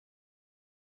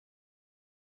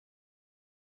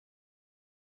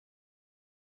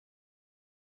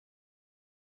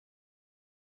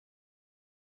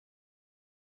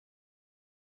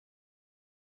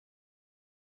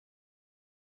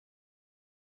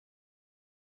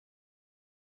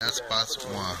That's box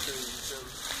one.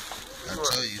 I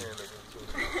tell you.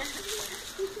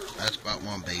 That's about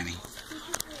one, baby.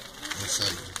 So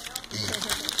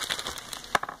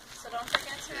don't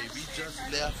forget to hey, we just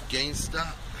left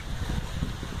GameStop.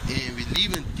 And we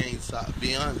leaving GameStop,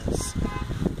 be honest.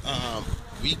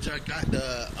 We just got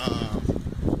the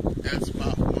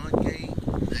Xbox One game.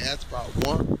 The Xbox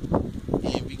One.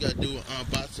 And we gotta do an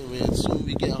unboxing when soon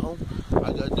we get home.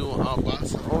 I gotta do an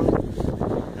unboxing on it.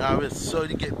 And I will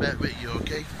slowly get back with you,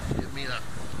 okay? Hit me up.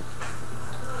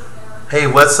 Hey,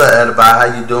 what's up, everybody?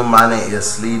 How you doing? My name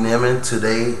is Lee Nimmin.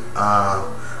 Today,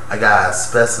 I got a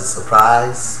special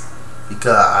surprise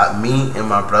because me and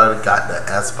my brother got the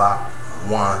Xbox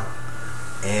One,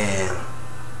 and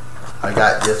I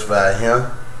got this right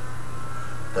here,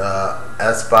 the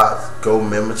Xbox Gold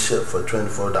membership for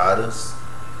 $24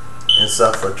 and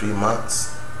stuff for 3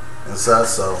 months and stuff.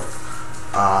 So,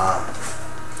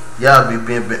 yeah, we've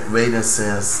been waiting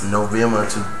since November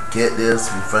to get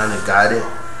this. We finally got it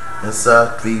and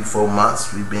stuff. 3-4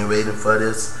 months we've been waiting for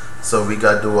this. So we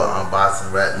gotta do an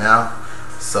unboxing right now.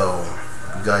 So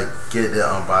we gotta get the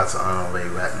unboxing on our way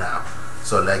right now.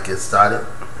 So let's get started.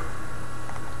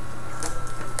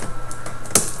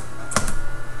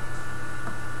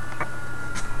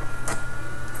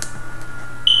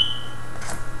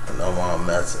 I don't want to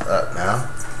mess it up now.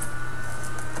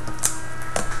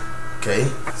 Okay,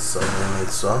 so let me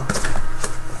saw.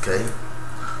 Okay,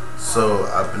 so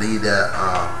I believe that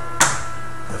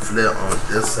the flip on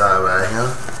this side right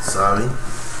here. Sorry,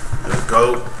 and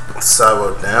go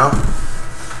sideward down.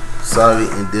 Sorry,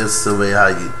 and this is the way how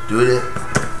you do it.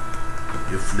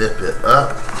 You flip it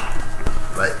up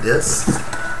like this,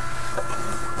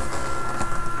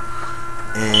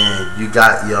 and you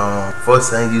got your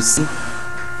first thing you see.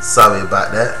 Sorry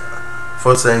about that.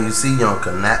 First thing you see, your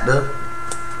connector,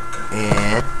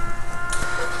 and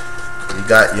you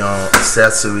got your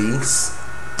accessories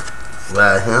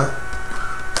right here.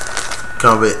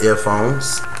 Come with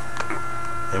earphones.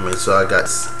 And make sure I got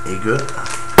eager.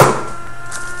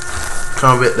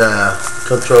 Come with the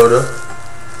controller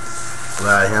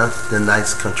right here, the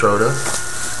nice controller.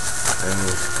 Let me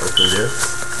open this.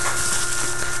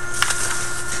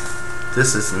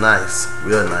 This is nice,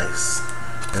 real nice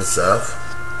and stuff.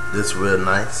 This real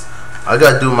nice. I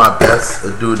gotta do my best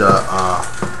to do the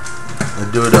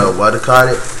what to call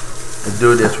it, and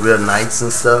do this real nice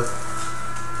and stuff.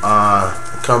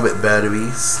 Come with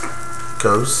batteries, of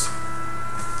course.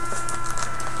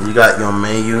 You got your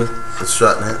menu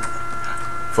instruction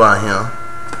for him,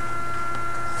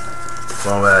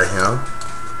 from right here.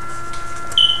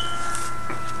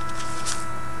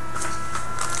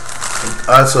 It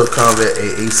also comes with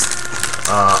a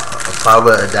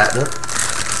power adapter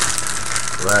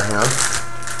right here.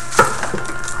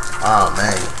 Oh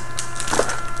man,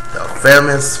 the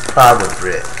famous power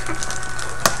brick.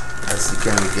 Let's see,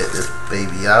 can we get this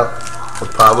baby out? The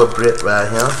power brick right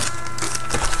here.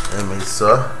 Let me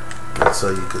so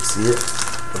you can see it.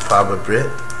 The power brick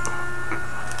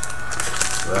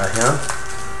right here.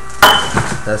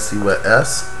 Let's see what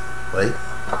else. Wait.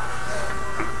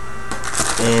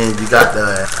 And you got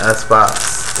the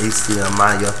Xbox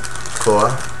HDMI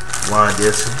core 1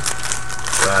 edition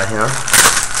right here.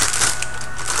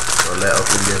 So let's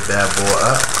open this bad boy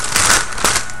up.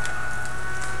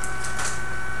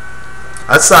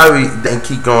 I'm sorry they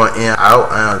keep going in and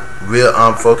out and real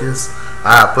unfocused.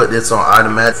 I put this on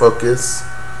automatic focus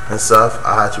and stuff.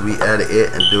 I have to re-edit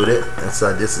it and do it. And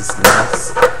so this is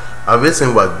nice. I wish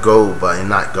it was gold, but it's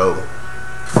not gold.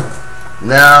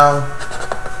 Now,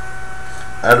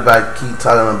 everybody keep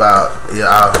talking about, yeah,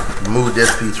 I'll remove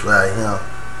this piece right here.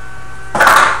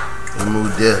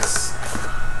 Remove this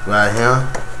right here.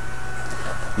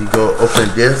 You go open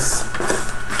this,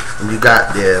 and you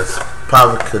got this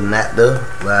power connector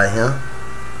right here.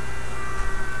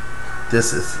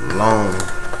 This is long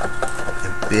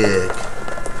and big.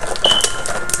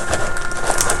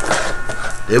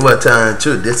 They were telling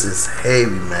too, this is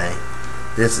heavy, man.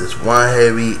 This is one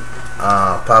heavy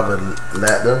power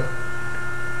connector.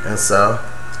 And so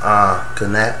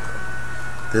connect.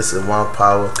 This is one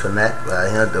power connect right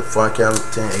here. The front camera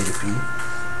 1080p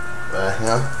right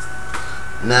here.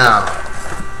 Now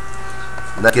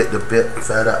let's get the bit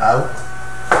further out.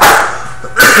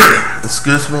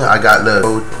 Excuse me, I got the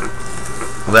code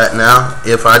right now.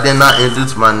 If I did not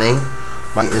introduce my name,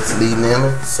 my name is Lee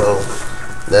Nimmin. So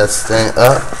let's stand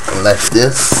up like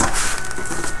this.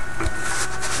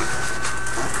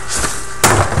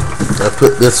 I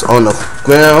put this on the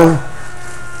ground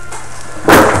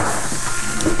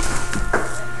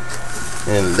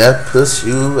and let's push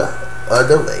you out of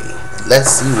the way. Let's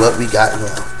see what we got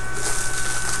here.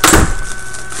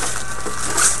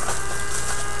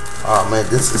 Oh man,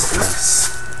 this is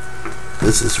nice.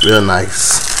 This is real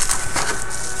nice.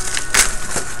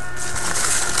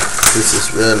 This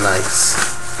is real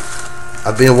nice.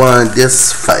 I've been wanting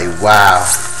this for a while.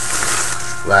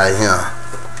 Right here.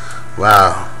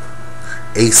 Wow.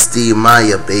 HD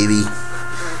Maya, baby.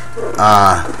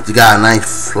 You got a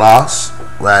nice floss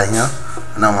right here.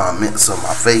 And I want to mix on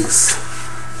my face.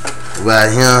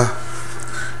 Right here.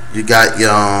 You got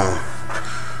your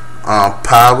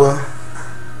power.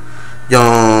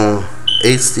 Your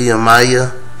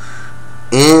HDMI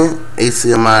in,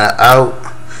 HDMI out.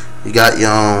 You got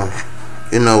your,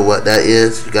 you know what that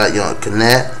is. You got your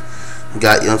connect. You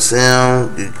got your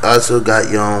sound. You also got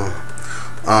your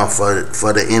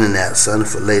for the internet. Something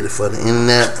for later for the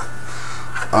internet.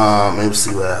 Let me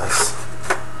see what else.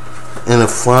 In the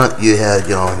front, you have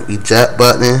your eject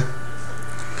button.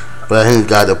 Right here, you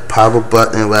got the power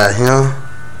button right here.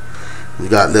 You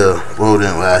got the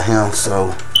rodent right here.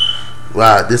 So.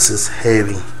 Wow, this is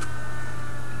heavy.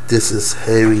 This is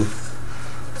heavy.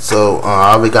 So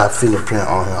I already got fingerprint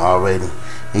on here already.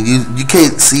 And you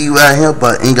can't see right here,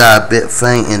 but it got a big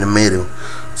thing in the middle.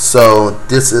 So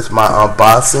this is my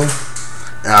unboxing.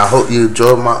 And I hope you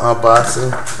enjoyed my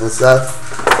unboxing and stuff.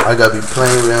 I gotta be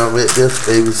playing around with this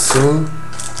baby soon.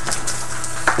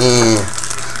 And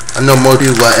I know more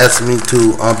people are asking me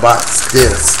to unbox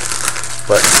this.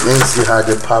 But let me see how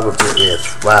the power bit is.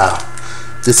 Wow.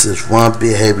 This is one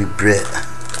big heavy brick.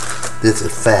 This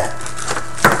is fat.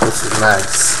 This is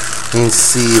nice. You can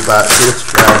see about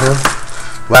this right here.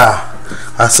 Wow,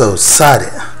 I'm so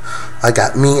excited. I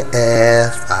got me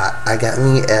S5. I got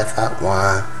me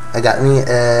S1. I got me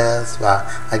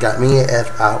S5. I got me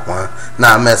S1.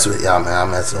 Nah, I'm messing with y'all, man. I'm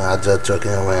messing with y'all. I'm just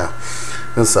joking around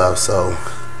and stuff. So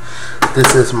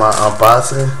this is my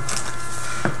unboxing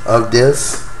of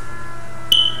this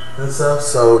and stuff.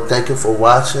 So thank you for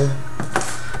watching.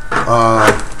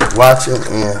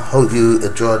 And hope you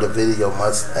enjoyed the video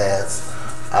much as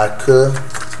I could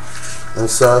and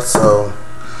stuff. So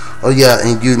oh yeah,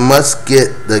 and you must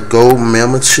get the gold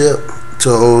membership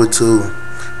to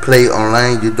play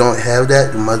online. You don't have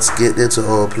that, you must get it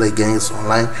to play games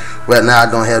online. Right now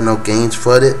I don't have no games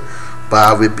for it, but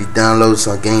I will be downloading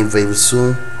some games very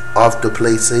soon off the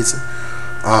PlayStation.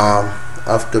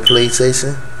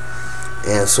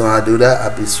 And so I do that,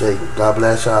 I'll be straight. God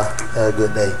bless y'all. Have a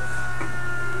good day.